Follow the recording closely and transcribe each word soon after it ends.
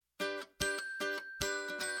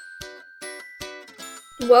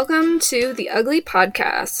Welcome to the Ugly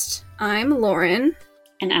Podcast. I'm Lauren.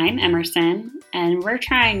 And I'm Emerson, and we're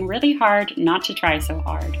trying really hard not to try so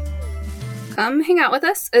hard. Come hang out with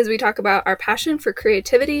us as we talk about our passion for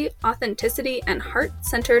creativity, authenticity, and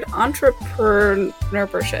heart-centered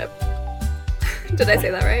entrepreneurship. Did I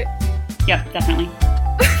say that right? Yep, definitely.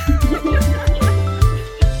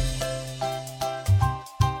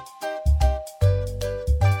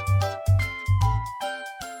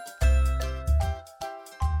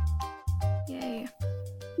 Yay.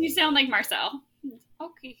 You sound like Marcel.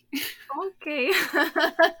 Okay. Okay.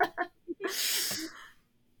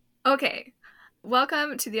 Okay.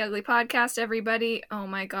 Welcome to the Ugly Podcast, everybody. Oh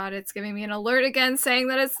my god, it's giving me an alert again saying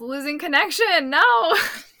that it's losing connection. No!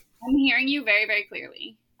 I'm hearing you very, very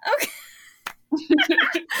clearly. Okay.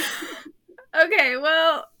 Okay,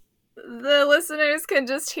 well, the listeners can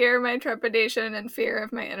just hear my trepidation and fear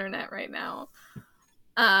of my internet right now.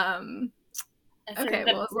 Okay,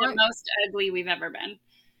 well, the most ugly we've ever been.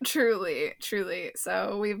 Truly.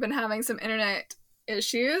 So we've been having some internet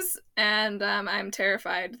issues, and I'm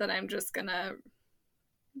terrified that I'm just gonna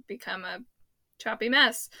become a choppy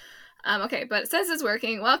mess. Okay, but it says it's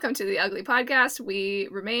working. Welcome to the Ugly Podcast. We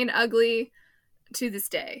remain ugly to this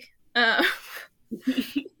day.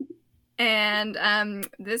 And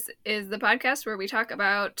this is the podcast where we talk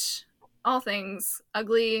about all things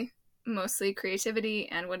ugly, mostly creativity,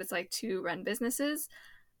 and what it's like to run businesses.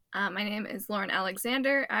 My name is Lauren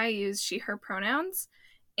Alexander. I use she, her pronouns.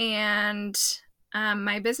 And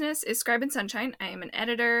my business is Scribe and Sunshine. I am an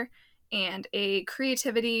editor and a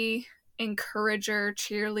creativity encourager,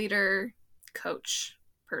 cheerleader, coach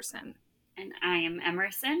person. And I am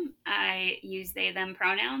Emerson. I use they, them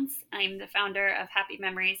pronouns. I'm the founder of Happy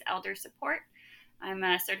Memories Elder Support. I'm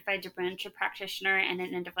a certified dementia practitioner and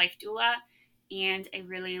an end-of-life doula. And I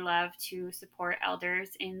really love to support elders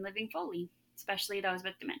in living fully, especially those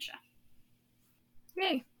with dementia.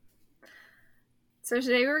 Yay. So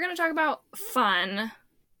today we're going to talk about fun,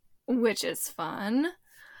 which is fun.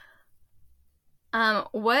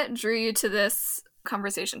 What drew you to this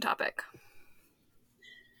conversation topic?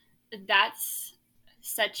 That's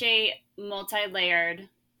such a multi-layered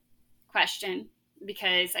question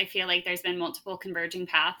because I feel like there's been multiple converging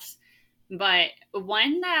paths. But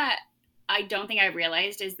one that I don't think I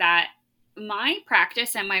realized is that my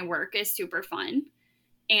practice and my work is super fun.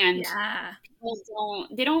 And people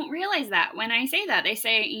don't realize that when I say that. They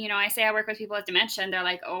say, I say I work with people with dementia and they're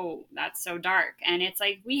like, oh, that's so dark. And it's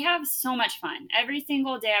like, we have so much fun. Every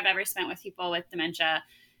single day I've ever spent with people with dementia,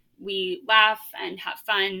 we laugh and have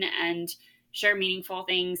fun and share meaningful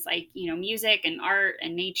things like, music and art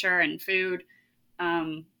and nature and food.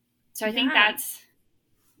 So I think that's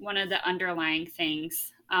one of the underlying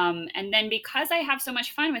things. And then because I have so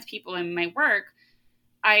much fun with people in my work,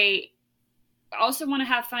 I also want to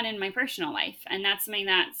have fun in my personal life. And that's something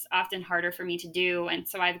that's often harder for me to do. And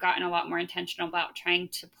so I've gotten a lot more intentional about trying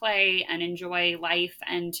to play and enjoy life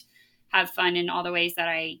and have fun in all the ways that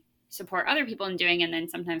I support other people in doing and then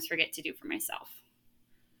sometimes forget to do for myself.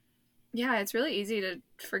 Yeah, it's really easy to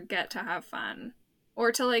forget to have fun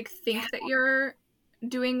or to think that you're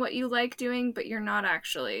doing what you like doing, but you're not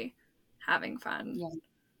actually having fun. Yeah.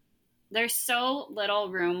 There's so little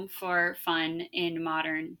room for fun in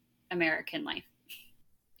modern American life.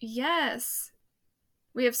 Yes.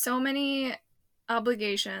 We have so many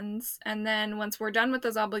obligations, and then once we're done with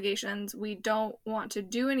those obligations, we don't want to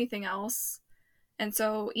do anything else. And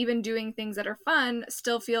so even doing things that are fun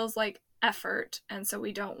still feels like effort, and so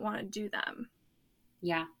we don't want to do them.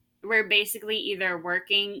 Yeah. We're basically either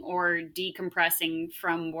working or decompressing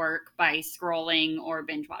from work by scrolling or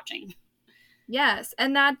binge watching. Yes,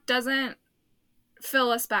 and that doesn't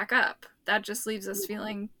fill us back up. That just leaves us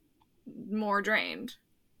feeling more drained.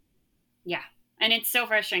 Yeah. And it's so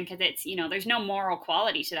frustrating because it's, there's no moral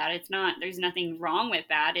quality to that. There's nothing wrong with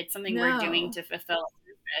that. It's something we're doing to fulfill a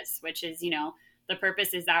purpose, which is, the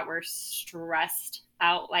purpose is that we're stressed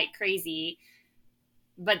out like crazy.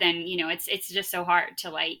 But then, it's just so hard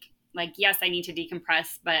to yes, I need to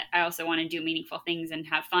decompress, but I also want to do meaningful things and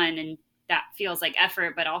have fun. And that feels like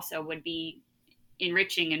effort, but also would be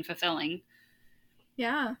enriching and fulfilling.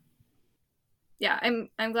 Yeah. Yeah,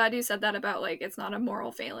 I'm glad you said that about it's not a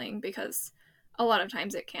moral failing, because a lot of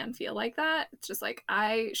times it can feel like that. It's just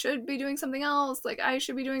I should be doing something else. I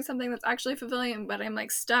should be doing something that's actually fulfilling, but I'm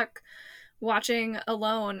stuck watching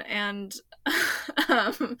alone and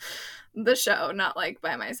the show, not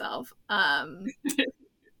by myself.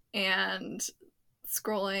 And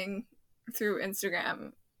scrolling through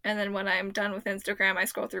Instagram And then when I'm done with Instagram, I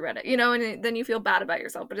scroll through Reddit, you know, and then you feel bad about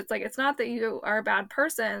yourself. But it's like, it's not that you are a bad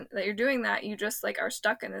person that you're doing that. You just like are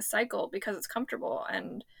stuck in this cycle because it's comfortable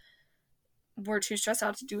and we're too stressed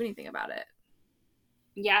out to do anything about it.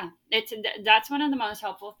 Yeah, that's one of the most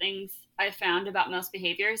helpful things I've found about most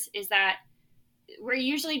behaviors is that we're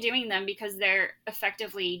usually doing them because they're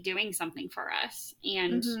effectively doing something for us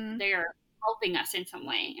and they're helping us in some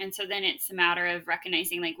way. And so then it's a matter of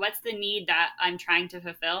recognizing like what's the need that I'm trying to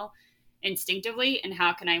fulfill instinctively and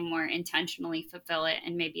how can I more intentionally fulfill it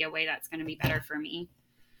in maybe a way that's going to be better for me.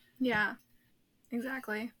 Yeah,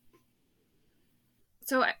 exactly.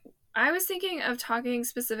 So I was thinking of talking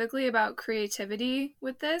specifically about creativity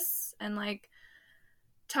with this and like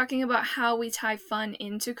talking about how we tie fun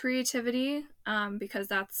into creativity, because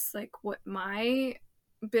that's like what my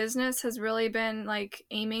business has really been like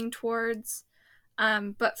aiming towards.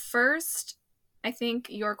 But first, I think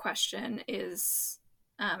your question is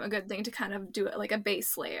a good thing to kind of do it like a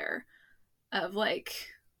base layer of like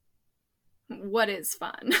what is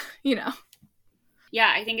fun, you know?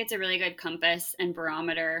 Yeah, I think it's a really good compass and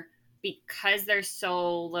barometer because there's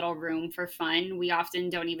so little room for fun. We often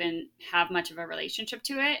don't even have much of a relationship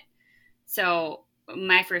to it. So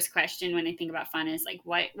my first question when I think about fun is like,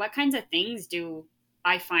 what kinds of things do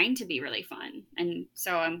I find to be really fun? And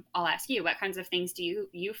so I'll ask you, what kinds of things do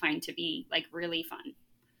you find to be like really fun?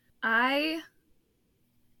 I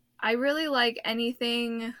really like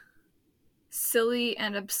anything silly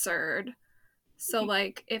and absurd. So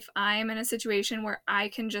like if I'm in a situation where I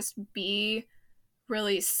can just be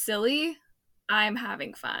really silly, I'm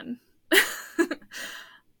having fun.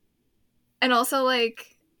 And also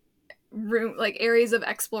like room like areas of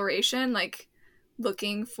exploration, like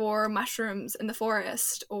looking for mushrooms in the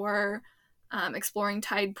forest or exploring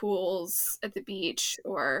tide pools at the beach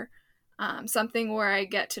or something where I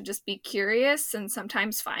get to just be curious and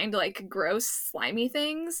sometimes find like gross, slimy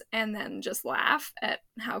things and then just laugh at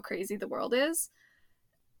how crazy the world is.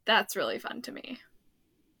 That's really fun to me.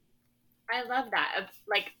 I love that.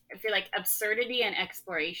 Like, I feel like absurdity and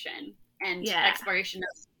Yeah. exploration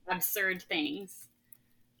of absurd things.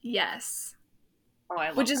 Yes. Oh, I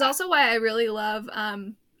Which love is that. also why I really love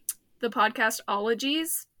the podcast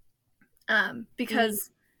Ologies,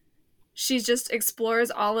 because she just explores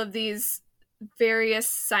all of these various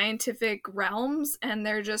scientific realms and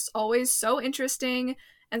they're just always so interesting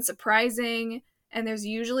and surprising and there's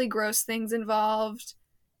usually gross things involved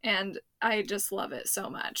and I just love it so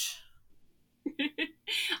much.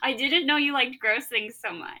 I didn't know you liked gross things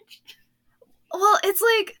so much. Well, it's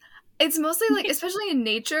like it's mostly like especially in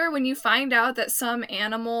nature when you find out that some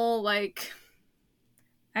animal like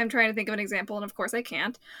I'm trying to think of an example and of course I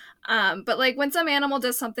can't. But like when some animal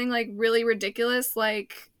does something like really ridiculous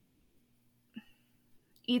like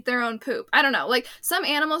eat their own poop. I don't know. Like some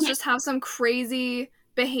animals just have some crazy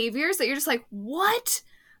behaviors that you're just like, what?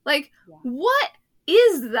 Like, Yeah. what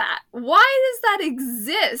is that? Why does that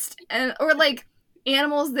exist? And or like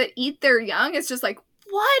animals that eat their young, it's just like,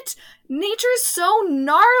 what? Nature's so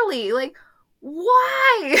gnarly. Like,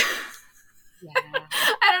 why? Yeah.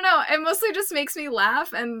 I don't know. It mostly just makes me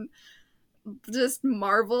laugh and just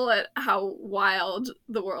marvel at how wild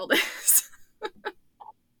the world is.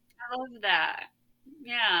 I love that.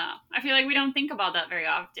 Yeah. I feel like we don't think about that very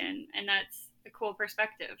often, and that's a cool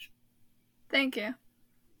perspective. Thank you.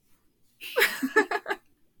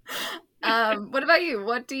 What about you?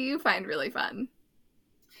 What do you find really fun?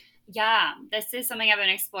 Yeah, this is something I've been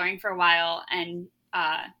exploring for a while and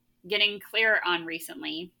getting clear on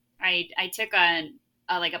recently. I took a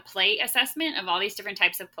like a play assessment of all these different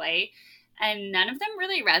types of play, and none of them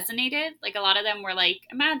really resonated. Like a lot of them were like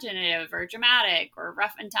imaginative or dramatic or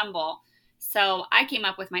rough and tumble. So I came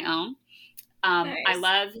up with my own. I Nice.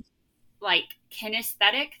 love like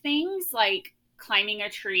kinesthetic things like climbing a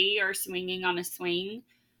tree or swinging on a swing.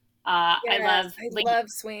 I Yes, love I like love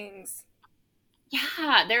swings.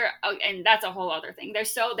 yeah, and that's a whole other thing.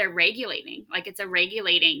 They're regulating. Like it's a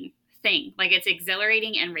regulating thing. Like it's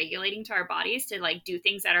exhilarating and regulating to our bodies to like do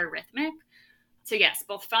things that are rhythmic. So yes,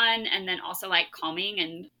 both fun and then also like calming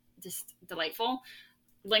and just delightful.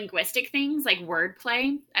 Linguistic things like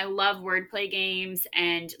wordplay. I love wordplay games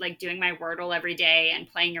and like doing my Wordle every day and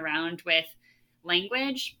playing around with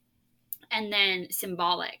language. And then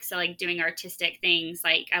symbolic, so like doing artistic things,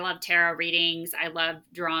 like I love tarot readings, I love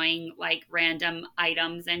drawing like random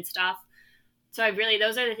items and stuff. So I really,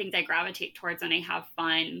 those are the things I gravitate towards when I have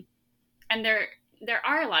fun. And there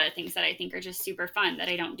are a lot of things that I think are just super fun that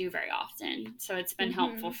I don't do very often, so it's been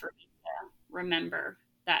helpful Mm-hmm. for me to remember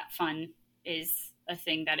that fun is a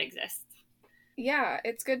thing that exists. Yeah,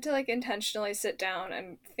 it's good to like intentionally sit down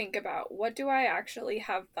and think about what do I actually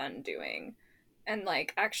have fun doing and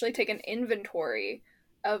like actually take an inventory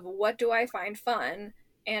of what do I find fun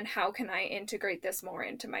and how can I integrate this more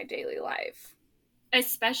into my daily life.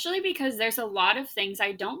 Especially because there's a lot of things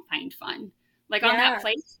I don't find fun. Like on that Yeah.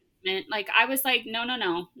 placement, like I was like, no, no,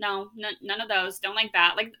 no, no, none of those. Don't like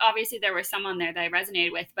that. Like obviously there was some on there that I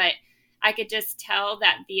resonated with, but I could just tell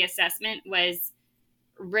that the assessment was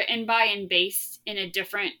written by and based in a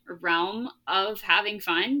different realm of having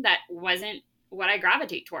fun that wasn't what I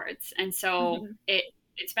gravitate towards. And so Mhm.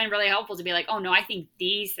 it's been really helpful to be like, oh no, I think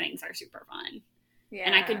these things are super fun.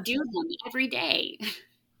 And I Yeah. could do them every day.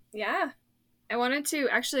 Yeah. I wanted to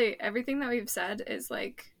actually, everything that we've said is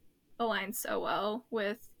like aligns so well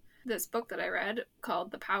with this book that I read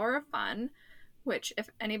called The Power of Fun, which, if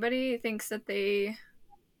anybody thinks that they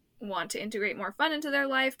want to integrate more fun into their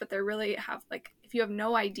life, but they're really have like, if you have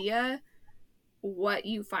no idea what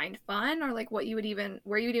you find fun or like what you would even,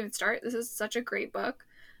 where you would even start, this is such a great book.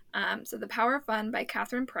 So, The Power of Fun by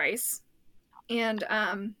Catherine Price. And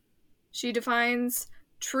she defines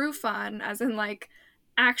true fun as in like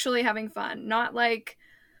actually having fun, not like,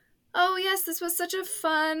 oh yes, this was such a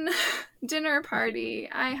fun dinner party.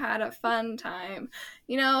 I had a fun time.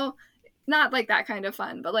 You know, not like that kind of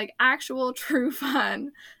fun, but like actual true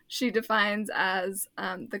fun. She defines as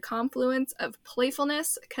the confluence of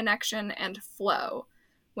playfulness, connection, and flow.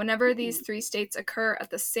 Whenever these Ooh, three states occur at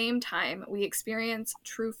the same time, we experience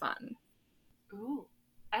true fun. ooh,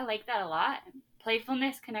 I like that a lot.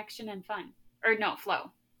 Playfulness, connection, and fun. Or no,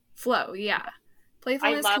 flow. Flow, yeah. I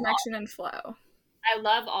Playfulness, love connection, and flow. I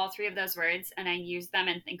love all three of those words, and I use them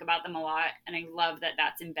and think about them a lot. And I love that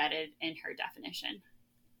that's embedded in her definition.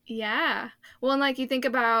 Yeah. Well, and like you think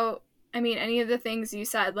about, I mean, any of the things you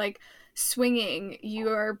said, like swinging,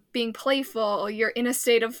 you're being playful, you're in a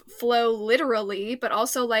state of flow literally, but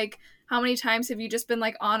also like how many times have you just been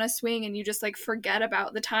like on a swing and you just like forget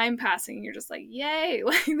about the time passing? You're just like, yay,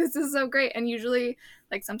 like this is so great. And usually,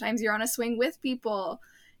 like sometimes you're on a swing with people.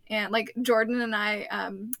 And like Jordan and I,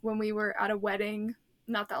 when we were at a wedding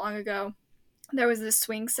not that long ago, there was this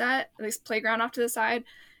swing set, this playground off to the side.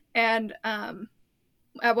 And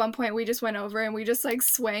at one point we just went over and we just like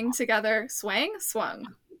swang together.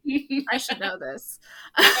 Swung. I should know this.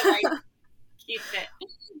 I like keep it.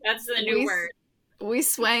 That's the new we word. we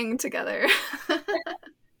swang together. But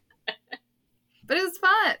it was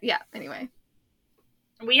fun. Yeah, anyway.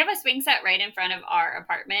 We have a swing set right in front of our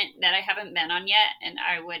apartment that I haven't been on yet, and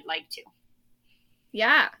I would like to.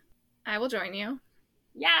 Yeah. I will join you.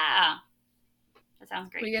 Yeah, that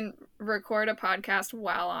sounds We great. can record a podcast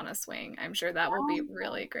while on a swing. I'm sure that will be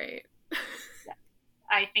really great.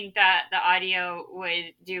 I think that the audio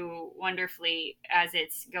would do wonderfully as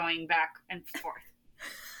it's going back and forth.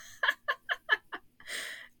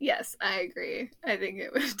 Yes, I agree. I think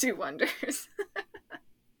it would do wonders.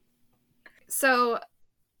 So,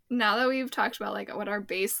 now that we've talked about like what our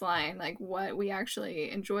baseline, like what we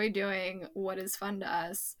actually enjoy doing, what is fun to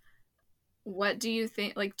us, what do you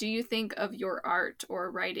think, like do you think of your art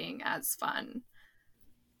or writing as fun?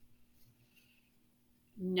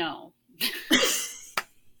 No.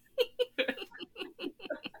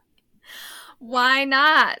 Why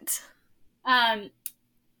not? Um,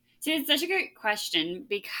 See, it's such a great question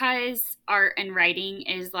because art and writing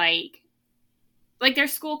is like they're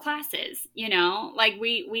school classes, you know? Like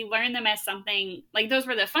we learn them as something like those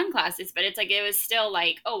were the fun classes, but it's like it was still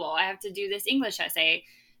like, oh well, I have to do this English essay.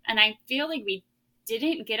 And I feel like we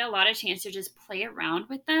didn't get a lot of chance to just play around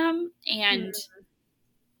with them and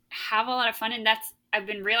have a lot of fun. And that's I've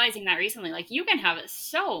been realizing that recently. Like you can have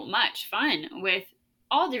so much fun with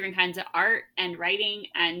all different kinds of art and writing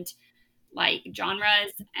and like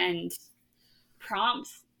genres and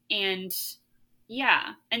prompts and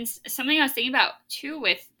yeah. And something I was thinking about too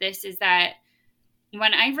with this is that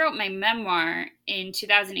when I wrote my memoir in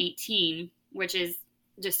 2018, which is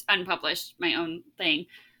just unpublished, my own thing,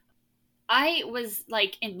 I was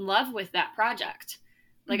like in love with that project.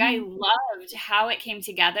 Like I Mm-hmm. loved how it came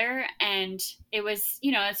together and it was,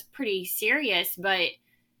 you know, it's pretty serious, but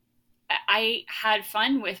I had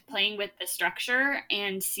fun with playing with the structure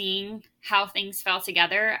and seeing how things fell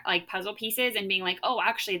together, like puzzle pieces, and being like, oh,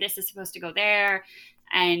 actually, this is supposed to go there.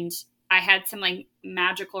 And I had some like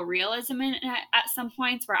magical realism in it at some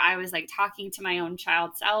points where I was like talking to my own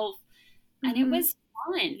child self, and it Mm-hmm. was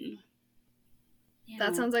fun. That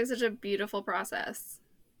Yeah. sounds like such a beautiful process.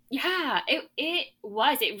 Yeah, it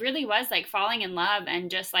was. It really was like falling in love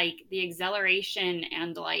and just like the exhilaration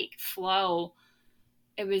and like flow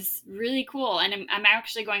it was really cool. And I'm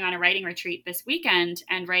actually going on a writing retreat this weekend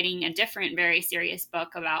and writing a different, very serious book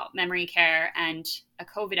about memory care and a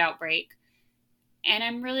COVID outbreak. And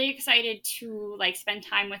I'm really excited to like spend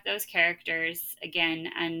time with those characters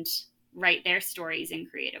again and write their stories in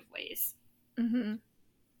creative ways. Mm-hmm.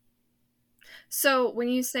 So when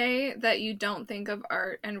you say that you don't think of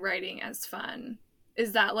art and writing as fun,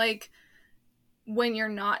 is that like when you're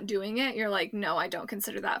not doing it, you're like, no, I don't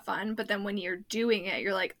consider that fun. But then when you're doing it,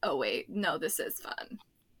 you're like, oh, wait, no, this is fun.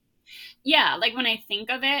 Yeah, like when I think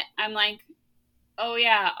of it, I'm like, oh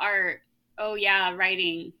yeah, art. Oh yeah,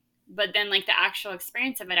 writing. But then like the actual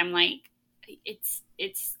experience of it, I'm like, it's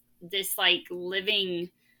this like living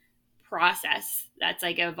process that's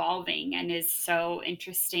like evolving and is so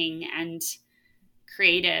interesting and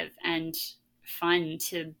creative and fun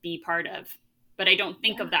to be part of. But I don't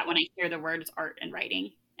think of that when I hear the words art and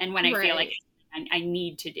writing, and when I feel like I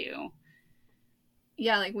need to do.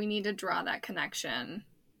 Yeah, like we need to draw that connection.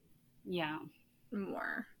 Yeah.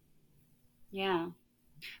 More. Yeah.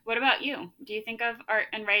 What about you? Do you think of art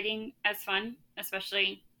and writing as fun,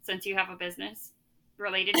 especially since you have a business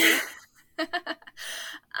related to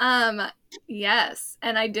it? Yes,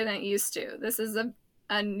 and I didn't used to. This is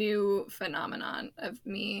a new phenomenon of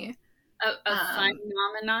me. A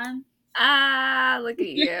phenomenon? Look at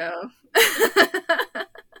you.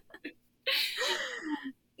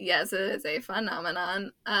 Yes, it is a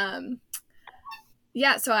phenomenon.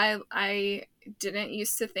 Yeah, so I didn't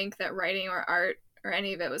used to think that writing or art or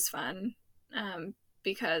any of it was fun,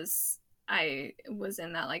 because I was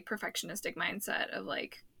in that like perfectionistic mindset of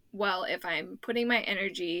like, well, if I'm putting my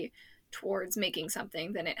energy towards making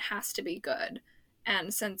something, then it has to be good.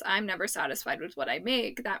 And since I'm never satisfied with what I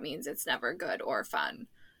make, that means it's never good or fun.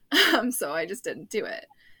 So I just didn't do it.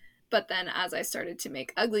 But then as I started to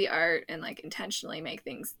make ugly art and like intentionally make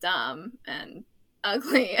things dumb and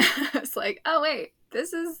ugly, I was like, oh wait,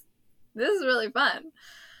 this is really fun.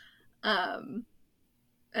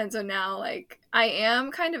 And so now like I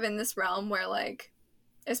am kind of in this realm where like,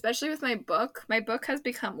 especially with my book has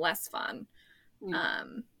become less fun.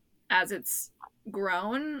 As it's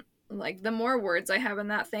grown, like the more words I have in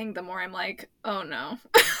that thing, the more I'm like, oh no,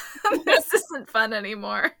 this isn't fun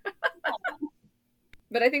anymore.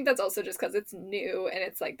 But I think that's also just because it's new and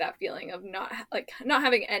it's like that feeling of not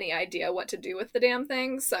having any idea what to do with the damn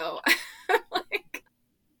thing. So like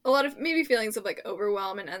a lot of maybe feelings of like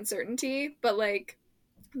overwhelm and uncertainty, but like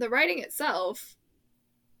the writing itself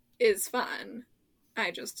is fun.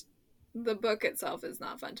 The book itself is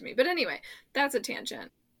not fun to me. But anyway, that's a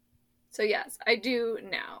tangent. So yes, I do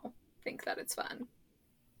now think that it's fun.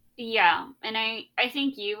 Yeah, and I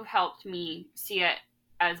think you helped me see it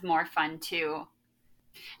as more fun too.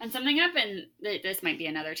 And something this might be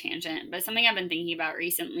another tangent, but something I've been thinking about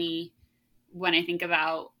recently when I think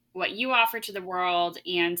about what you offer to the world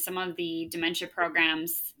and some of the dementia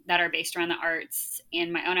programs that are based around the arts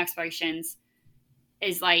and my own explorations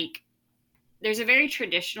is like, there's a very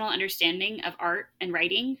traditional understanding of art and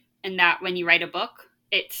writing, and that when you write a book,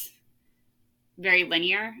 it's very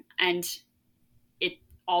linear and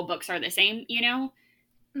all books are the same, you know?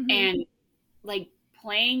 Mm-hmm. And like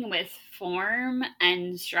playing with form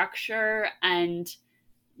and structure and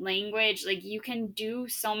language, like you can do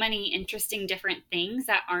so many interesting different things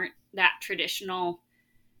that aren't that traditional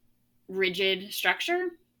rigid structure.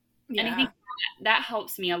 Yeah. And I think that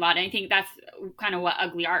helps me a lot. And I think that's kind of what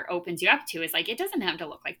ugly art opens you up to, is like, it doesn't have to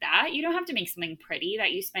look like that. You don't have to make something pretty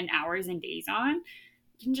that you spend hours and days on.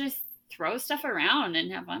 You can just throw stuff around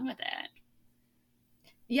and have fun with it.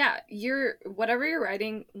 Yeah, whatever you're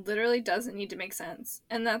writing literally doesn't need to make sense.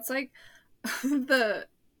 And that's like the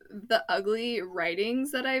ugly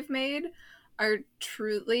writings that I've made are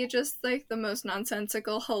truly just like the most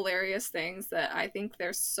nonsensical, hilarious things that I think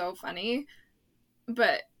they're so funny,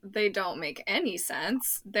 but they don't make any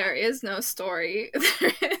sense. There is no story.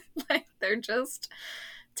 They're just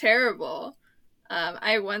terrible.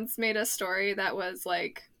 I once made a story that was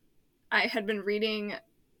like, I had been reading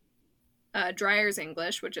Dreyer's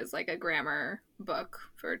English, which is like a grammar book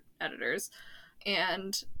for editors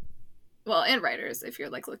and writers if you're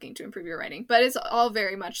like looking to improve your writing. But it's all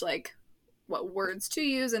very much like what words to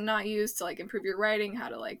use and not use to like improve your writing, how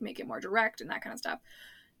to like make it more direct and that kind of stuff.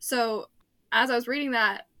 So as I was reading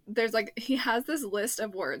that, there's like, he has this list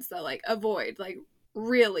of words that like avoid, like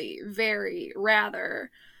really, very,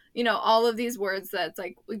 rather, you know, all of these words that's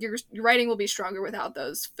like your writing will be stronger without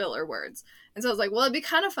those filler words. And so I was like, well, it'd be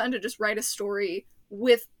kind of fun to just write a story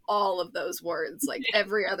with all of those words, like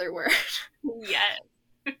every other word. Yes.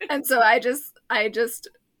 And so I just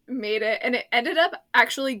made it, and it ended up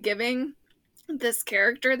actually giving this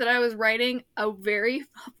character that I was writing a very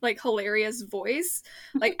like hilarious voice.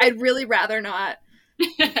 Like I'd really rather not,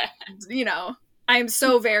 you know, I'm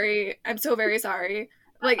so very sorry.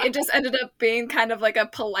 Like it just ended up being kind of like a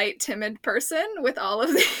polite, timid person with all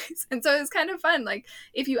of these. And so it's kind of fun. Like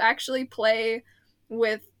if you actually play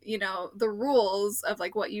with, you know, the rules of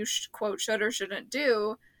like what you quote should or shouldn't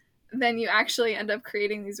do, then you actually end up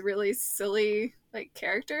creating these really silly like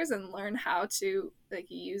characters and learn how to like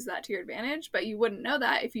use that to your advantage. But you wouldn't know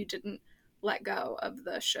that if you didn't let go of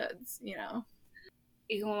the shoulds, you know?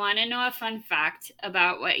 You want to know a fun fact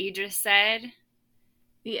about what you just said?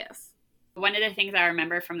 Yes. One of the things I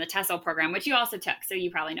remember from the TESOL program, which you also took, so you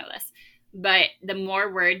probably know this, but the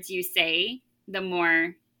more words you say, the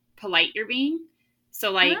more polite you're being.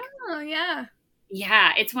 So like, Oh, yeah.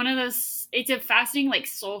 yeah, it's one of those, it's a fascinating like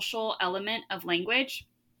social element of language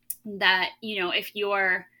that, you know, if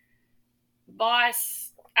your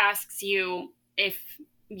boss asks you if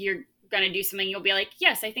you're going to do something, you'll be like,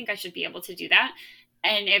 yes, I think I should be able to do that.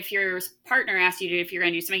 And if your partner asks you to, if you're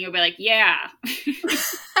going to do something, you'll be like, yeah,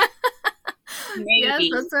 Yes, maybe.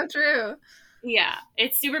 that's so true. Yeah,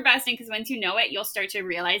 it's super fascinating because once you know it, you'll start to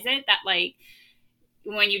realize it that like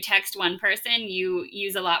when you text one person, you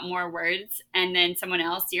use a lot more words, and then someone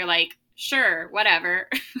else, you're like, sure, whatever.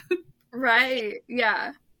 Right.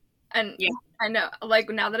 Yeah. And Yeah, I know, like,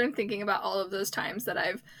 now that I'm thinking about all of those times that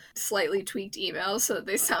I've slightly tweaked emails so that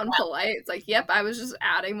they sound polite, it's like, yep, I was just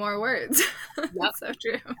adding more words. yep. It's so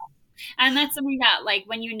true. And that's something that, like,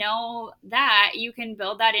 when you know that, you can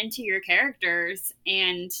build that into your characters,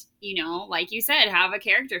 and you know, like you said, have a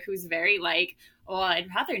character who's very like, oh, I'd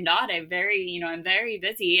rather not. I'm very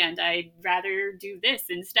busy, and I'd rather do this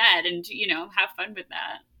instead, and you know, have fun with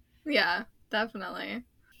that. Yeah, definitely.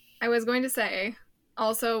 I was going to say,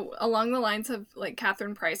 also along the lines of like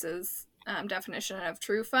Catherine Price's definition of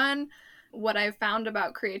true fun, what I've found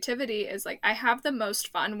about creativity is like I have the most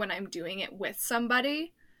fun when I'm doing it with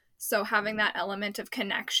somebody. So having that element of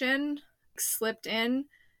connection slipped in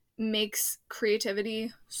makes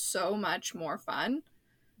creativity so much more fun.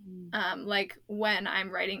 Like when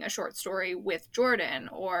I'm writing a short story with Jordan,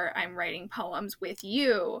 or I'm writing poems with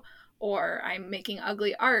you, or I'm making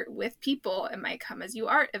ugly art with people at my Come As You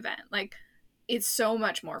Art event. Like, it's so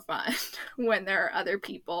much more fun when there are other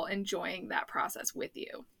people enjoying that process with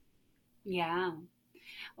you. Yeah.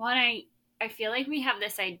 Well, I feel like we have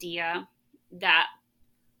this idea that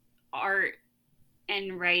art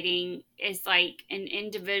and writing is like an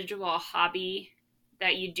individual hobby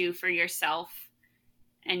that you do for yourself,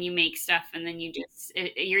 and you make stuff, and then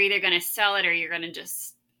you're either going to sell it or you're going to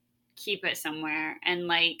just keep it somewhere. And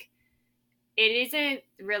like it is a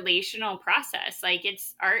relational process. Like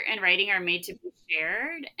it's art and writing are made to be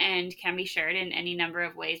shared and can be shared in any number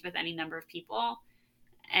of ways with any number of people,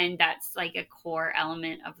 and that's like a core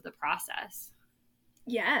element of the process.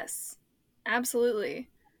 Yes, absolutely.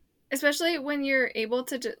 Especially when you're able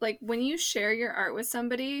to, like, when you share your art with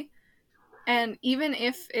somebody, and even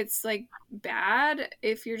if it's like bad,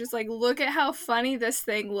 if you're just like, look at how funny this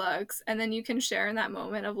thing looks, and then you can share in that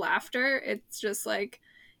moment of laughter, it's just like,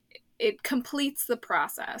 it completes the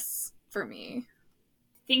process for me.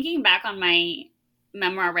 Thinking back on my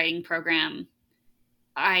memoir writing program,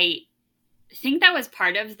 I think that was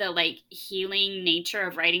part of the like healing nature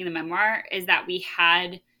of writing the memoir, is that we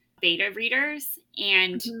had beta readers,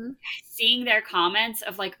 and Mm-hmm. seeing their comments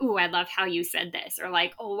of like, "Ooh, I love how you said this," or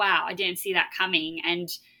like, "Oh wow, I didn't see that coming." And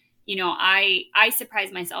you know, I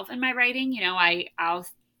surprise myself in my writing. You know, I'll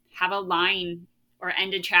have a line or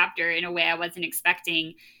end a chapter in a way I wasn't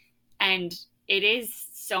expecting, and it is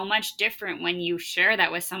so much different when you share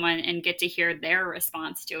that with someone and get to hear their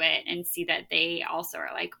response to it and see that they also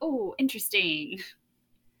are like, "Oh, interesting."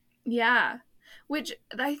 Yeah. Which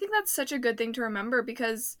I think that's such a good thing to remember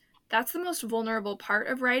because that's the most vulnerable part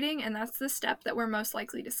of writing, and that's the step that we're most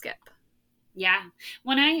likely to skip. Yeah.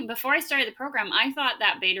 Before I started the program, I thought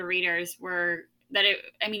that beta readers were that it,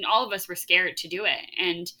 I mean, all of us were scared to do it.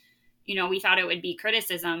 And, you know, we thought it would be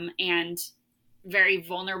criticism and very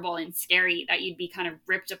vulnerable and scary, that you'd be kind of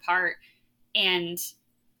ripped apart. And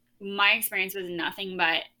my experience was nothing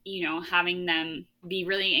but, you know, having them be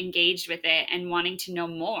really engaged with it and wanting to know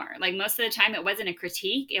more. Like most of the time it wasn't a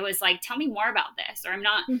critique. It was like, tell me more about this, or I'm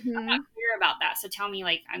not Mm-hmm. clear about that. So tell me,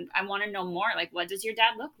 like, I want to know more. Like, what does your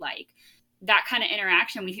dad look like? That kind of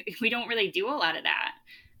interaction, we don't really do a lot of that.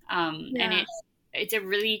 And Yeah. it's a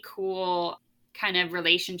really cool kind of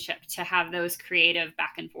relationship to have those creative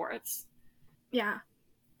back and forths. Yeah.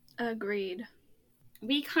 Agreed.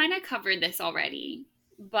 We kind of covered this already,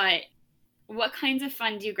 but what kinds of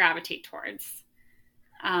fun do you gravitate towards?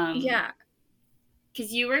 Um, Yeah.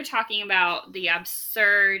 because you were talking about the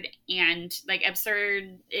absurd and like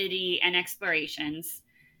absurdity and explorations.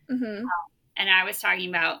 Mm-hmm. And I was talking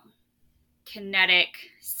about kinetic,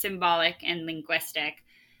 symbolic, and linguistic.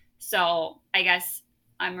 So I guess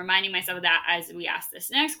I'm reminding myself of that as we ask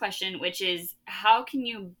this next question, which is how can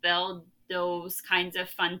you build those kinds of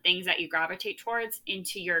fun things that you gravitate towards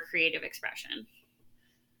into your creative expression?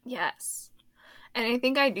 Yes. And I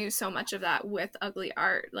think I do so much of that with ugly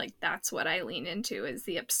art. Like, that's what I lean into, is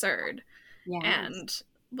the absurd Yes. and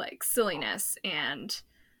like silliness and,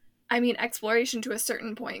 I mean, exploration to a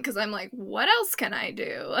certain point, because I'm like, what else can I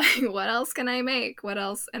do? Like, what else can I make? What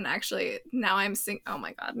else? And actually, now oh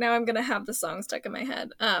my god, now I'm gonna have the song stuck in my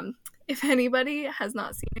head. If anybody has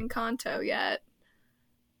not seen Encanto yet,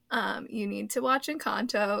 you need to watch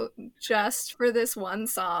Encanto just for this one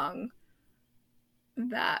song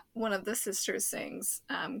that one of the sisters sings,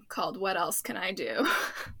 called What Else Can I Do?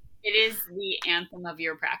 It is the anthem of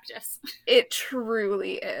your practice. It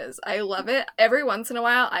truly is. I love it. Every once in a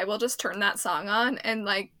while, I will just turn that song on and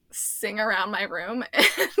like sing around my room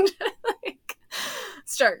and like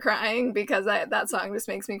start crying because that song just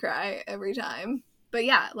makes me cry every time. But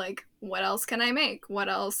yeah, like, what else can I make? What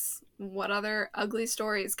else? What other ugly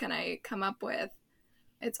stories can I come up with?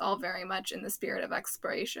 It's all very much in the spirit of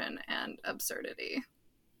exploration and absurdity.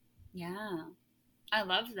 Yeah. I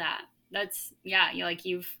love that. That's yeah,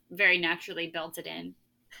 you've very naturally built it in.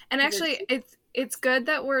 And 'Cause actually, it's good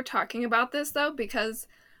that we're talking about this though, because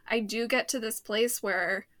I do get to this place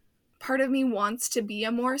where part of me wants to be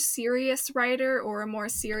a more serious writer or a more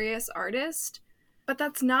serious artist, but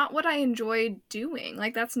that's not what I enjoy doing.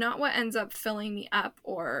 Like, that's not what ends up filling me up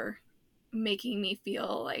or making me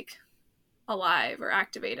feel like alive or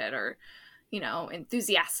activated or,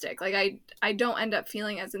 enthusiastic. Like, I don't end up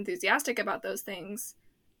feeling as enthusiastic about those things.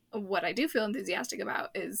 What I do feel enthusiastic about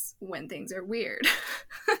is when things are weird.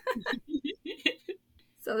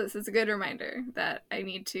 So this is a good reminder that I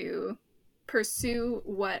need to pursue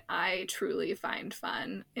what I truly find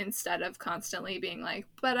fun instead of constantly being like,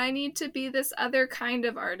 but I need to be this other kind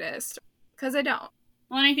of artist, because I don't.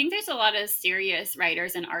 Well, and I think there's a lot of serious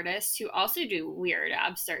writers and artists who also do weird,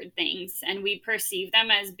 absurd things, and we perceive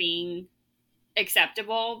them as being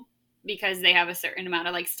acceptable because they have a certain amount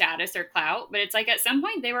of like status or clout. But it's like at some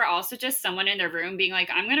point they were also just someone in their room being like,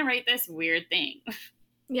 I'm going to write this weird thing.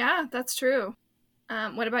 Yeah, that's true.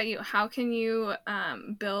 What about you? How can you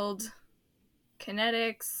build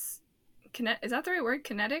kinetics? Is that the right word?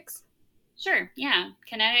 Kinetics? Sure. Yeah.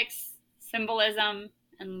 Kinetics, symbolism,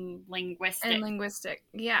 and linguistic. And linguistic.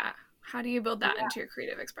 Yeah. How do you build that into your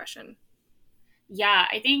creative expression? Yeah.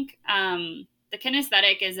 I think the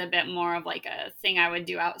kinesthetic is a bit more of like a thing I would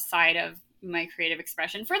do outside of my creative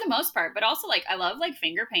expression for the most part, but also like I love like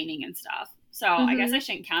finger painting and stuff. So I guess I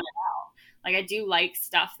shouldn't count it out. Like I do like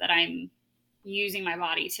stuff that I'm using my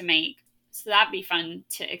body to make. So that'd be fun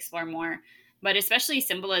to explore more. But especially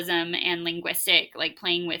symbolism and linguistic, like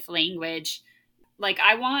playing with language. Like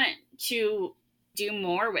I want to do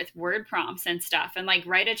more with word prompts and stuff and like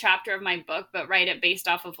write a chapter of my book, but write it based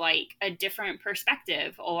off of like a different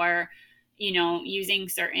perspective or, using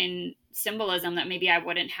certain symbolism that maybe I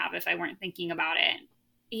wouldn't have if I weren't thinking about it.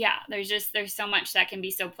 Yeah, there's so much that can be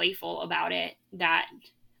so playful about it that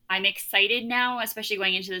I'm excited now, especially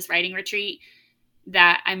going into this writing retreat,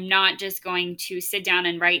 that I'm not just going to sit down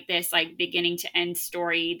and write this like beginning to end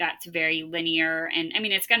story that's very linear. And I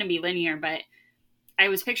mean, it's going to be linear, but I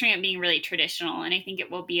was picturing it being really traditional. And I think it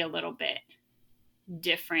will be a little bit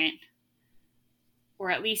different, or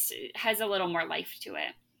at least it has a little more life to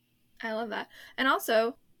it. I love that. And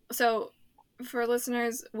also, so for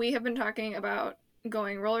listeners, we have been talking about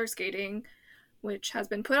going roller skating, which has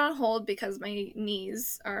been put on hold because my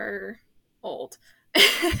knees are old.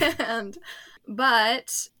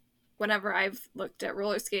 But whenever I've looked at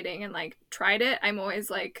roller skating and like tried it, I'm always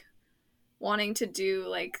like wanting to do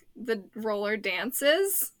like the roller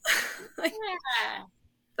dances. Like, Yeah.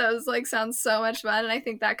 those like sound so much fun, and I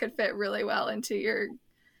think that could fit really well into your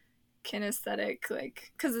kinesthetic,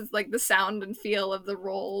 like, because it's like the sound and feel of the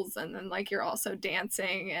rolls, and then like you're also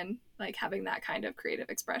dancing and like having that kind of creative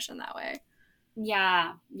expression that way.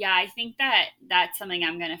 Yeah. I think that that's something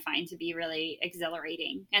I'm going to find to be really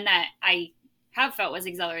exhilarating, and that I have felt was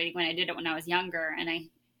exhilarating when I did it when I was younger, and I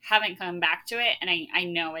haven't come back to it, and I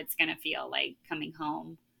know it's going to feel like coming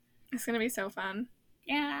home. It's going to be so fun.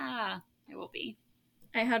 Yeah, it will be.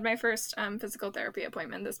 I had my first physical therapy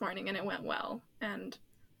appointment this morning, and it went well, and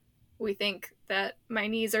we think that my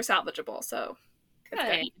knees are salvageable, so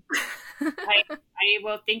it's good. I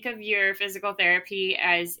will think of your physical therapy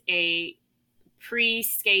as a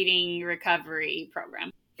pre-skating recovery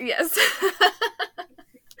program. Yes.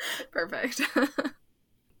 Perfect.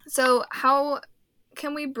 So how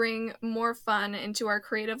can we bring more fun into our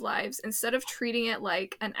creative lives instead of treating it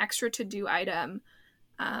like an extra to-do item,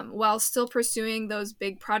 while still pursuing those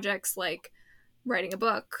big projects like writing a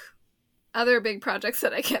book, other big projects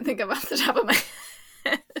that I can't think of off the top of my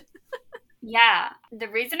head? Yeah, the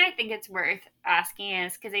reason I think it's worth asking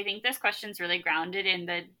is because I think this question's really grounded in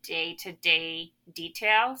the day-to-day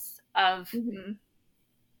details of Mm-hmm.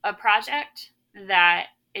 a project, that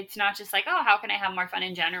it's not just like, oh, how can I have more fun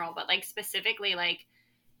in general, but like specifically like,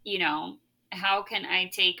 you know, how can I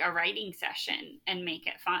take a writing session and make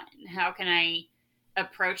it fun? How can I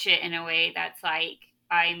approach it in a way that's like,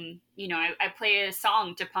 I play a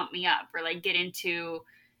song to pump me up or like get into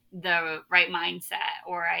the right mindset,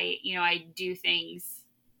 or I do things,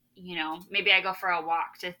 maybe I go for a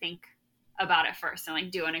walk to think about it first and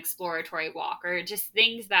like do an exploratory walk, or just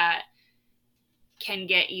things that can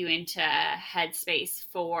get you into headspace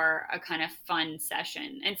for a kind of fun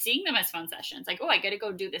session, and seeing them as fun sessions. Like, oh, I got to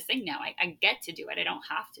go do this thing now. I get to do it. I don't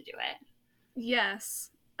have to do it. Yes,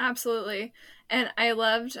 absolutely. And I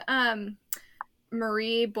loved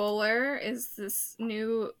Marie Bowler is this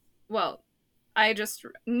new, well, I just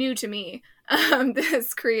new to me,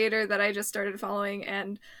 this creator that I just started following,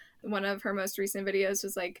 and one of her most recent videos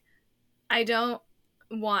was like, I don't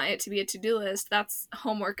want it to be a to-do list. That's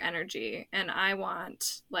homework energy, and I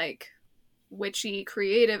want like witchy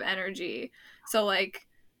creative energy. So like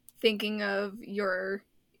thinking of your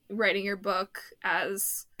writing your book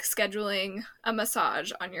as scheduling a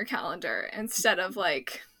massage on your calendar instead of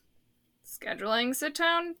like scheduling sit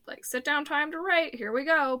down time to write, here we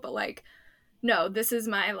go, but like, no, this is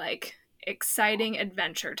my like exciting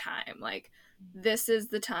adventure time. Like, this is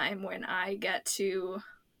the time when I get to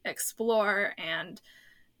explore and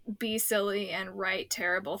be silly and write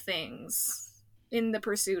terrible things in the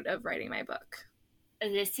pursuit of writing my book.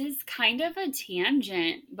 This is kind of a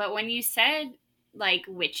tangent, but when you said like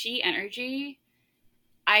witchy energy,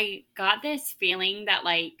 I got this feeling that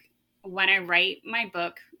like when I write my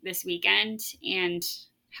book this weekend and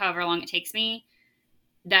however long it takes me,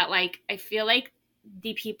 that like I feel like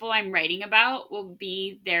the people I'm writing about will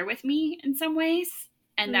be there with me in some ways,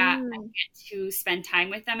 and that I get to spend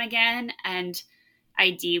time with them again, and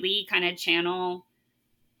ideally kind of channel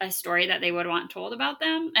a story that they would want told about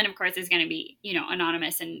them. And of course it's going to be,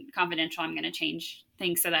 anonymous and confidential. I'm going to change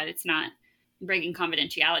things so that it's not breaking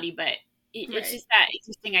confidentiality, but it's just that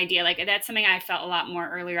interesting idea. Like, that's something I felt a lot more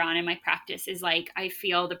earlier on in my practice, is like I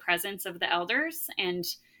feel the presence of the elders and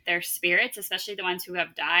their spirits, especially the ones who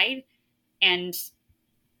have died. And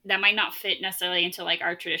that might not fit necessarily into like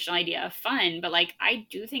our traditional idea of fun, but like I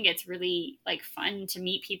do think it's really like fun to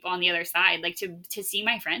meet people on the other side, like to see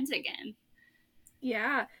my friends again.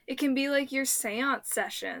 Yeah, it can be like your seance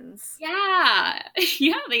sessions. Yeah,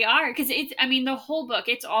 yeah, they are. Because the whole book,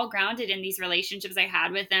 it's all grounded in these relationships I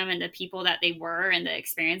had with them and the people that they were and the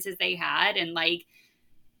experiences they had. And like,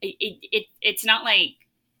 it's not like,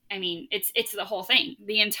 it's the whole thing.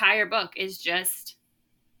 The entire book is just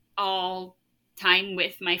all time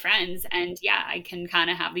with my friends. And yeah, I can kind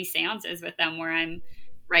of have these seances with them where I'm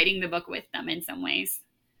writing the book with them in some ways.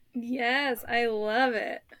 Yes, I love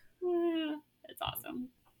it. It's awesome.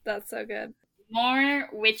 That's so good. More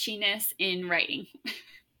witchiness in writing.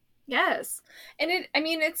 Yes. And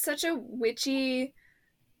it's such a witchy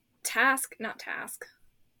not task.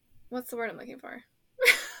 What's the word I'm looking for?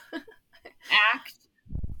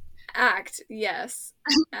 Act, yes.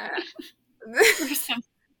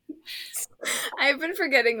 I've been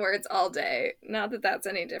forgetting words all day. Not that that's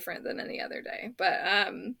any different than any other day,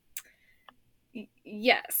 but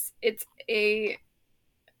yes, it's a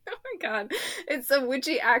oh my god, it's a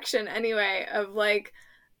witchy action anyway of like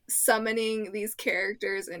summoning these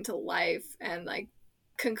characters into life and like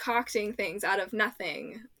concocting things out of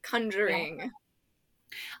nothing, conjuring. Yeah.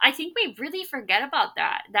 I think we really forget about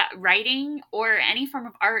that writing or any form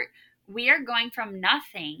of art, we are going from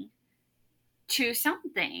nothing to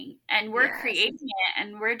something, and we're creating it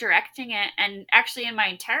and we're directing it. And actually in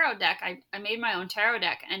my tarot deck, I made my own tarot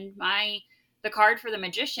deck, and the card for the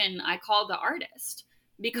magician I called the artist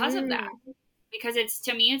because of that. Because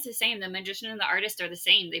to me it's the same. The magician and the artist are the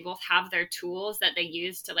same. They both have their tools that they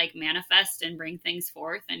use to like manifest and bring things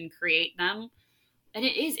forth and create them. And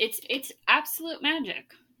it's absolute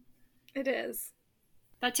magic. It is.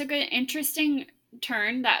 That took an interesting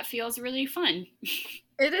turn that feels really fun.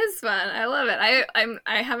 It is fun. I love it.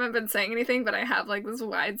 I haven't been saying anything, but I have like this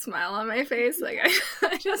wide smile on my face. Like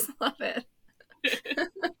I just love it.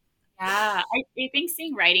 Yeah, I think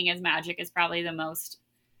seeing writing as magic is probably the most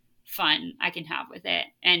fun I can have with it.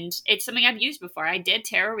 And it's something I've used before. I did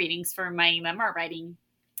tarot readings for my memoir writing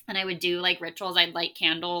and I would do like rituals. I'd light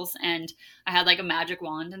candles, and I had like a magic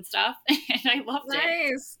wand and stuff, and I loved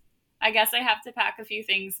it. Nice. I guess I have to pack a few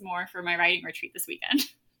things more for my writing retreat this weekend.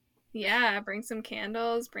 Yeah, bring some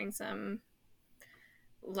candles, bring some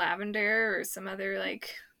lavender or some other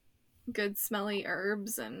like good smelly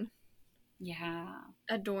herbs and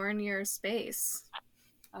adorn your space.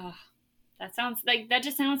 Oh, that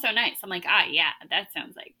just sounds so nice. I'm like, yeah, that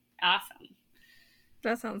sounds like awesome.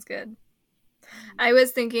 That sounds good. I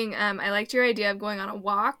was thinking, I liked your idea of going on a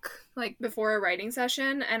walk like before a writing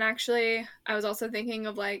session, and actually I was also thinking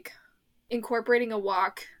of like incorporating a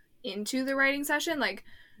walk into the writing session, like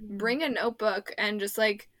bring a notebook and just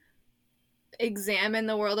like examine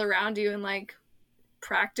the world around you and like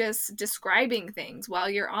practice describing things while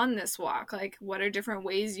you're on this walk. Like, what are different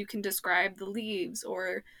ways you can describe the leaves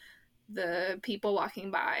or the people walking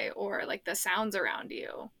by or like the sounds around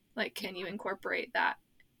you? Like, can you incorporate that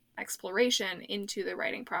exploration into the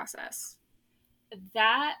writing process?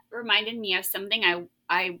 That reminded me of something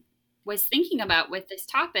I was thinking about with this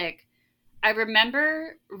topic. I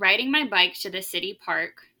remember riding my bike to the city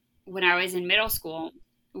park when I was in middle school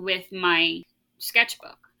with my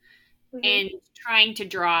sketchbook and trying to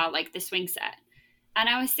draw like the swing set. And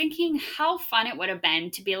I was thinking how fun it would have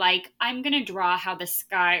been to be like, I'm going to draw how the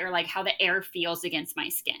sky or like how the air feels against my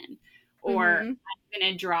skin. Or I'm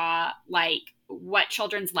going to draw like what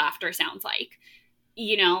children's laughter sounds like.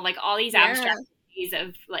 You know, like all these abstract ways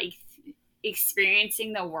of like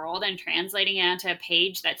experiencing the world and translating it onto a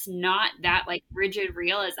page that's not that like rigid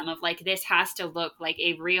realism of like this has to look like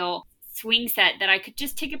a real swing set that I could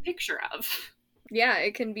just take a picture of. Yeah,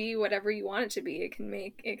 it can be whatever you want it to be.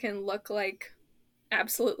 It can look like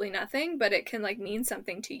absolutely nothing, but it can like mean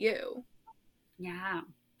something to you. Yeah.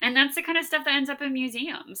 And that's the kind of stuff that ends up in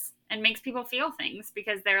museums and makes people feel things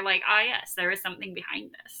because they're like, yes, there is something behind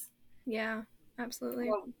this. Yeah, absolutely.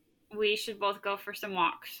 Well, we should both go for some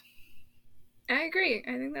walks. I agree.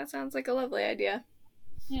 I think that sounds like a lovely idea.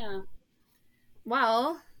 Yeah.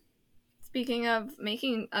 Well, speaking of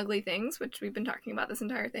making ugly things, which we've been talking about this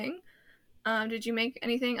entire thing, did you make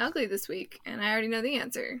anything ugly this week? And I already know the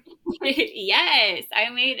answer. Yes, I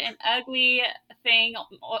made an ugly thing,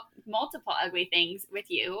 multiple ugly things with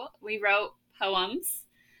you. We wrote poems.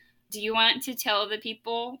 Do you want to tell the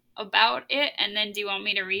people about it? And then do you want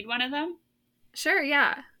me to read one of them? Sure,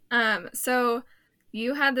 yeah. So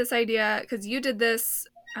you had this idea, because you did this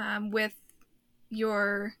with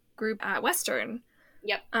your group at Western.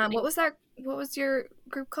 Yep. What was your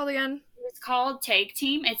group called again? It's called Tag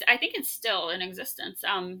Team. I think it's still in existence.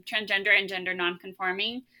 Transgender and gender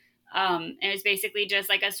nonconforming. And it was basically just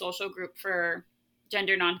like a social group for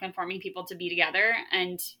gender nonconforming people to be together.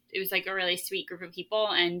 And it was like a really sweet group of people.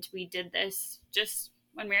 And we did this just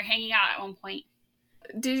when we were hanging out at one point.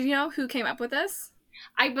 Did you know who came up with this?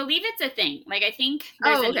 I believe it's a thing. Like, I think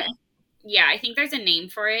there's okay. Yeah, I think there's a name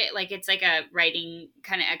for it. Like, it's like a writing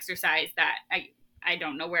kind of exercise that I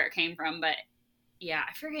don't know where it came from, but yeah,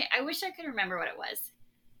 I forget. I wish I could remember what it was.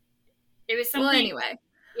 It was something. Well, anyway.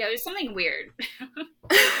 Yeah, it was something weird.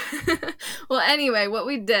 Well, anyway, what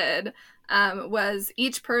we did was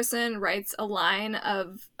each person writes a line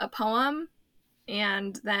of a poem,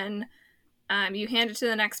 and then you hand it to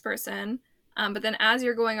the next person. But then as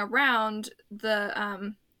you're going around,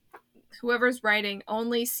 the whoever's writing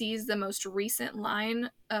only sees the most recent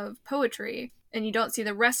line of poetry, and you don't see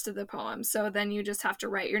the rest of the poem. So then you just have to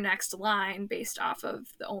write your next line based off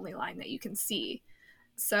of the only line that you can see.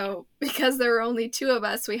 So because there were only two of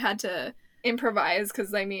us, we had to improvise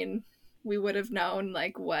because, I mean, we would have known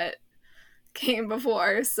like what came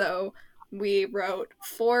before. So we wrote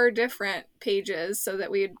 4 different pages so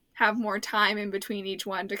that we'd have more time in between each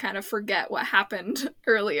one to kind of forget what happened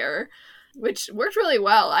earlier, which worked really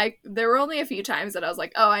well. There were only a few times that I was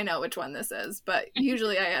like, oh, I know which one this is, but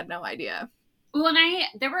usually I had no idea. Well,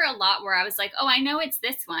 there were a lot where I was like, oh, I know it's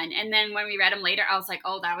this one. And then when we read them later, I was like,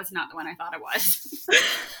 oh, that was not the one I thought it was.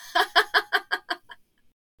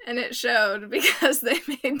 And it showed because they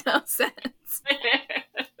made no sense.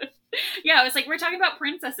 Yeah, I was like, we're talking about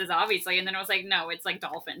princesses, obviously. And then I was like, no, it's like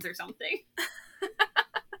dolphins or something.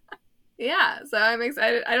 Yeah, so I'm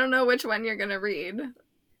excited. I don't know which one you're going to read.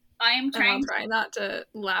 I'll try not to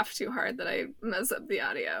laugh too hard that I mess up the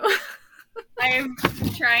audio. I'm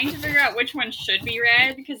trying to figure out which one should be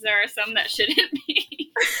read because there are some that shouldn't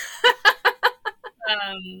be.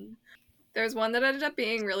 There's one that ended up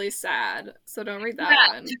being really sad, so don't read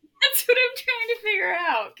that one. That's what I'm trying to figure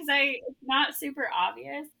out because it's not super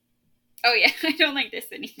obvious. Oh yeah, I don't like this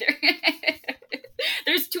one either.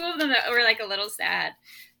 There's 2 of them that were like a little sad.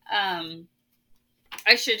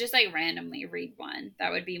 I should just like randomly read one.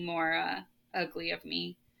 That would be more ugly of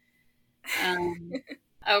me.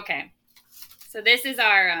 Okay. So this is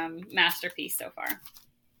our masterpiece so far.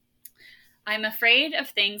 I'm afraid of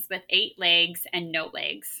things with 8 legs and no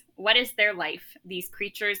legs. What is their life, these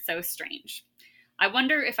creatures so strange? I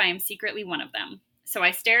wonder if I am secretly one of them. So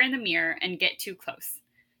I stare in the mirror and get too close.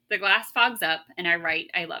 The glass fogs up and I write,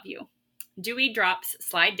 I love you. Dewy drops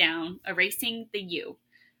slide down, erasing the you.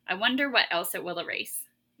 I wonder what else it will erase.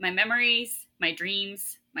 My memories, my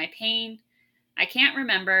dreams, my pain. I can't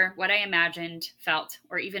remember what I imagined, felt,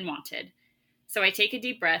 or even wanted. So I take a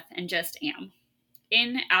deep breath and just am.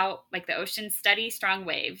 In, out, like the ocean's steady, strong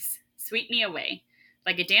waves. Sweep me away,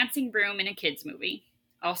 like a dancing broom in a kid's movie.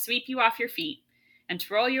 I'll sweep you off your feet and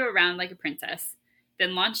twirl you around like a princess,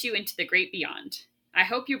 then launch you into the great beyond. I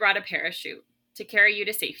hope you brought a parachute to carry you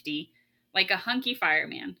to safety, like a hunky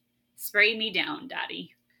fireman. Spray me down,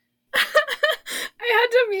 Daddy. I had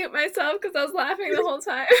to mute myself because I was laughing the whole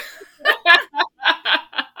time.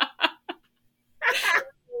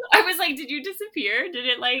 I was like, did you disappear? Did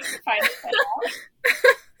it like finally cut out?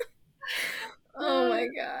 Oh my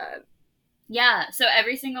god. Yeah, so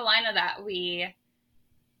every single line of that we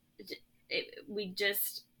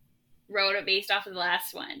just wrote it based off of the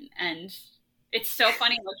last one, and it's so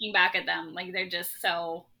funny looking back at them. Like they're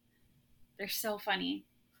so funny.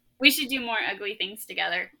 We should do more ugly things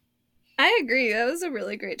together. I agree. That was a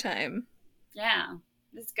really great time. Yeah,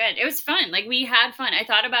 it's good. It was fun. Like we had fun. I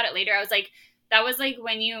thought about it later. I was like, that was like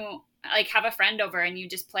when you like have a friend over and you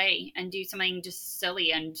just play and do something just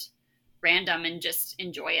silly and random and just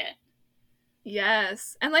enjoy it.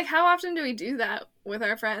 Yes. And like how often do we do that with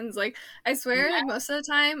our friends? Like I swear like most of the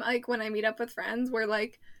time like when I meet up with friends we're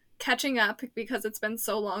like catching up because it's been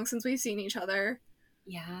so long since we've seen each other.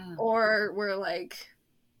 Yeah. Or we're like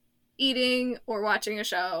eating or watching a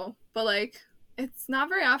show. But like it's not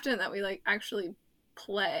very often that we like actually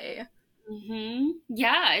play.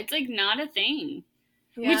 Yeah, it's like not a thing.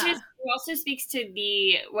 Yeah. Which is also speaks to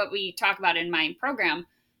the what we talk about in my program,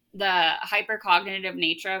 the hypercognitive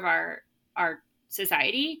nature of our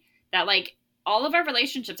society, that like all of our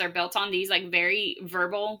relationships are built on these like very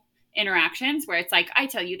verbal interactions where it's like I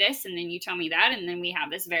tell you this and then you tell me that and then we have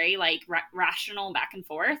this very like rational back and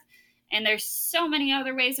forth, and there's so many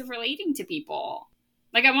other ways of relating to people.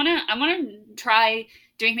 Like I want to try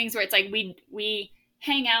doing things where it's like we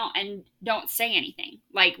hang out and don't say anything.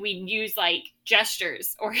 Like we use like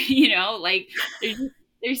gestures or like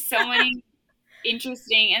there's so many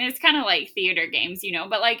interesting, and it's kind of like theater games,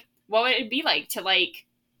 but like what would it be like to like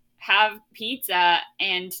have pizza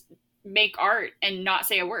and make art and not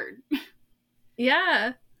say a word?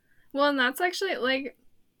 Yeah. Well, and that's actually like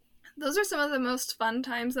those are some of the most fun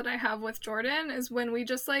times that I have with Jordan is when we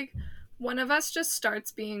just like one of us just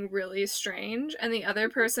starts being really strange and the other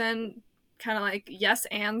person kind of like yes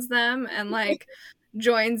ands them and like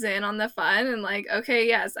joins in on the fun and like okay,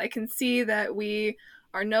 yes, I can see that we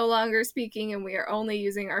are no longer speaking and we are only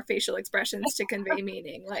using our facial expressions to convey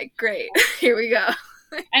meaning. Like great. Here we go.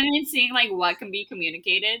 And then seeing like what can be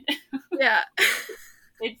communicated. Yeah.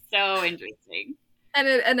 It's so interesting. And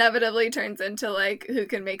it inevitably turns into like who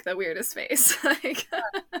can make the weirdest face. Like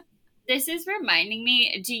this is reminding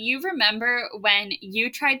me, do you remember when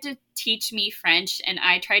you tried to teach me French and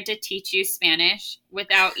I tried to teach you Spanish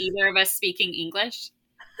without either of us speaking English?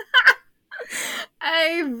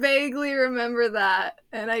 I vaguely remember that,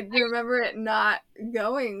 and I remember it not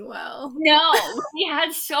going well. No, we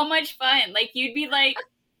had so much fun. Like you'd be like,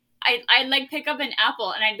 I'd like pick up an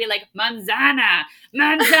apple and I'd be like manzana,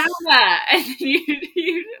 manzana, and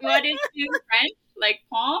you'd what is it in French? Like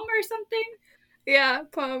pomme or something? Yeah,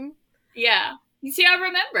 pomme. Yeah. You see, I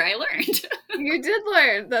remember. I learned. You did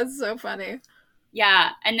learn. That's so funny. Yeah.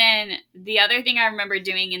 And then the other thing I remember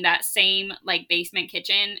doing in that same like basement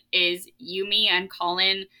kitchen is Yumi and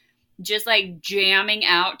Colin just like jamming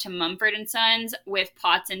out to Mumford and Sons with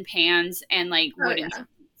pots and pans and like wooden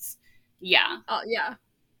spoons. Yeah. Oh yeah.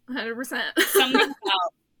 100%.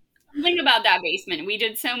 Something about that basement. We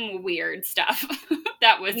did some weird stuff.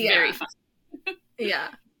 That was very fun. Yeah.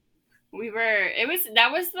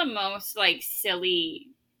 That was the most like silly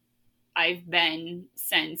I've been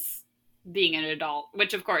since being an adult,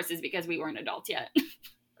 which of course is because we weren't adults yet.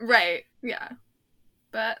 Right. Yeah.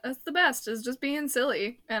 But that's the best, is just being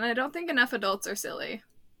silly. And I don't think enough adults are silly.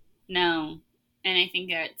 No. And I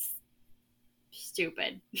think it's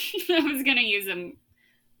stupid. I was going to use a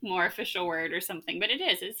more official word or something, but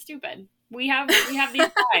it's stupid. We have these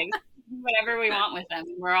lives, whatever we want with them.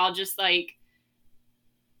 We're all just like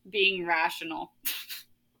being rational.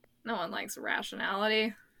 No one likes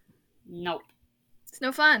rationality. Nope. It's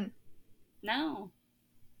no fun. No.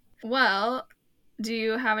 Well, do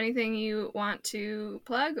you have anything you want to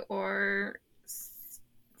plug or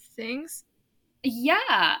things?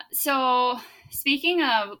 Yeah. So speaking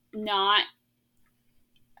of not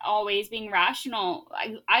always being rational,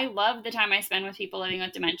 I love the time I spend with people living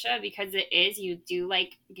with dementia, because you do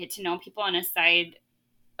like get to know people on a side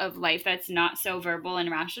of life that's not so verbal and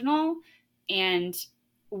rational. And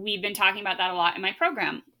we've been talking about that a lot in my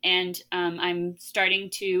program. And I'm starting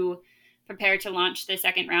to prepare to launch the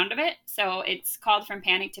second round of it. So it's called From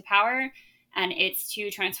Panic to Power. And it's to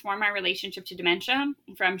transform our relationship to dementia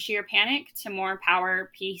from sheer panic to more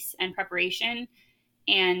power, peace, and preparation.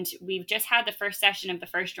 And we've just had the first session of the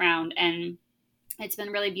first round. And it's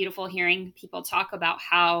been really beautiful hearing people talk about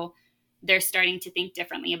how they're starting to think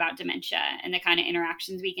differently about dementia and the kind of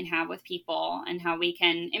interactions we can have with people and how we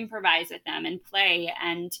can improvise with them and play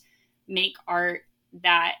and make art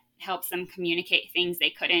that helps them communicate things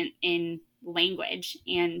they couldn't in language.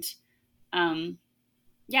 And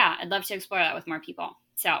I'd love to explore that with more people.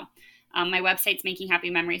 So my website's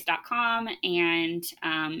makinghappymemories.com, and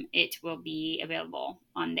it will be available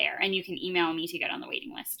on there. And you can email me to get on the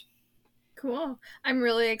waiting list. Cool. I'm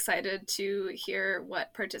really excited to hear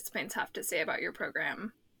what participants have to say about your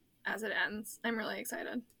program as it ends. I'm really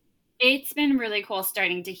excited. It's been really cool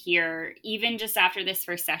starting to hear, even just after this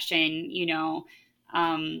first session,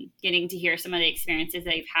 getting to hear some of the experiences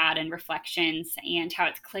they've had and reflections and how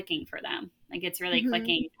it's clicking for them. Like it's really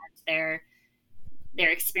clicking, that their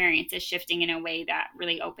experience is shifting in a way that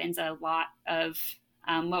really opens a lot of,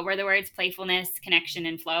 what were the words? Playfulness, connection,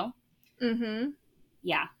 and flow. Mm-hmm.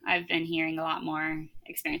 Yeah, I've been hearing a lot more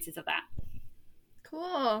experiences of that.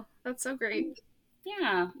 Cool. That's so great.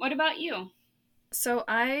 Yeah. What about you? So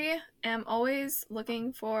I am always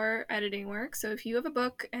looking for editing work. So if you have a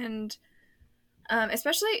book, and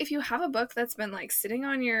especially if you have a book that's been like sitting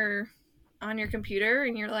on your computer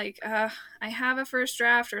and you're like, I have a first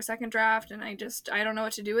draft or a second draft and I don't know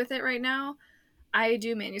what to do with it right now. I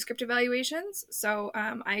do manuscript evaluations, so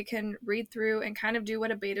I can read through and kind of do what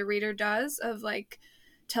a beta reader does, of like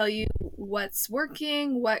tell you what's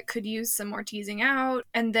working, what could use some more teasing out,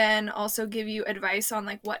 and then also give you advice on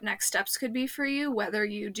like what next steps could be for you, whether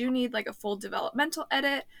you do need like a full developmental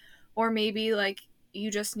edit, or maybe like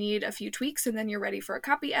you just need a few tweaks and then you're ready for a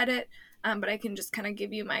copy edit. But I can just kind of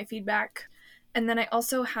give you my feedback. And then I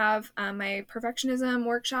also have my perfectionism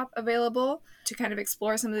workshop available to kind of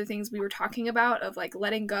explore some of the things we were talking about, of like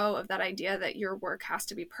letting go of that idea that your work has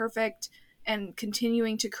to be perfect and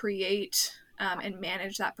continuing to create and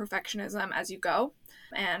manage that perfectionism as you go.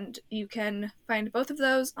 And you can find both of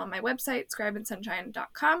those on my website,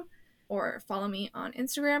 scribeandsunshine.com, or follow me on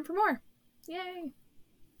Instagram for more. Yay!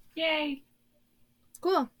 Yay!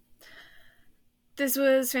 Cool. This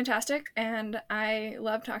was fantastic, and I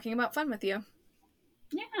love talking about fun with you.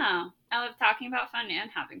 Yeah, I love talking about fun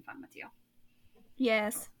and having fun with you.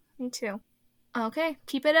 Yes, me too. Okay,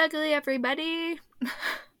 keep it ugly, everybody. Keep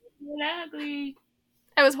it ugly.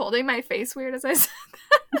 I was holding my face weird as I said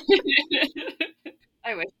that.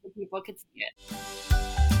 I wish the people could see it.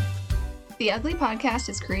 The Ugly Podcast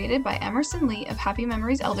is created by Emerson Lee of Happy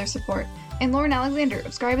Memories Elder Support and Lauren Alexander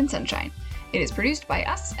of Scribe and Sunshine. It is produced by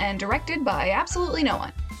us and directed by absolutely no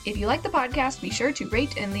one. If you like the podcast, be sure to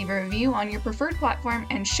rate and leave a review on your preferred platform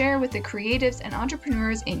and share with the creatives and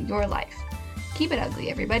entrepreneurs in your life. Keep it ugly,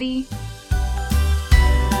 everybody.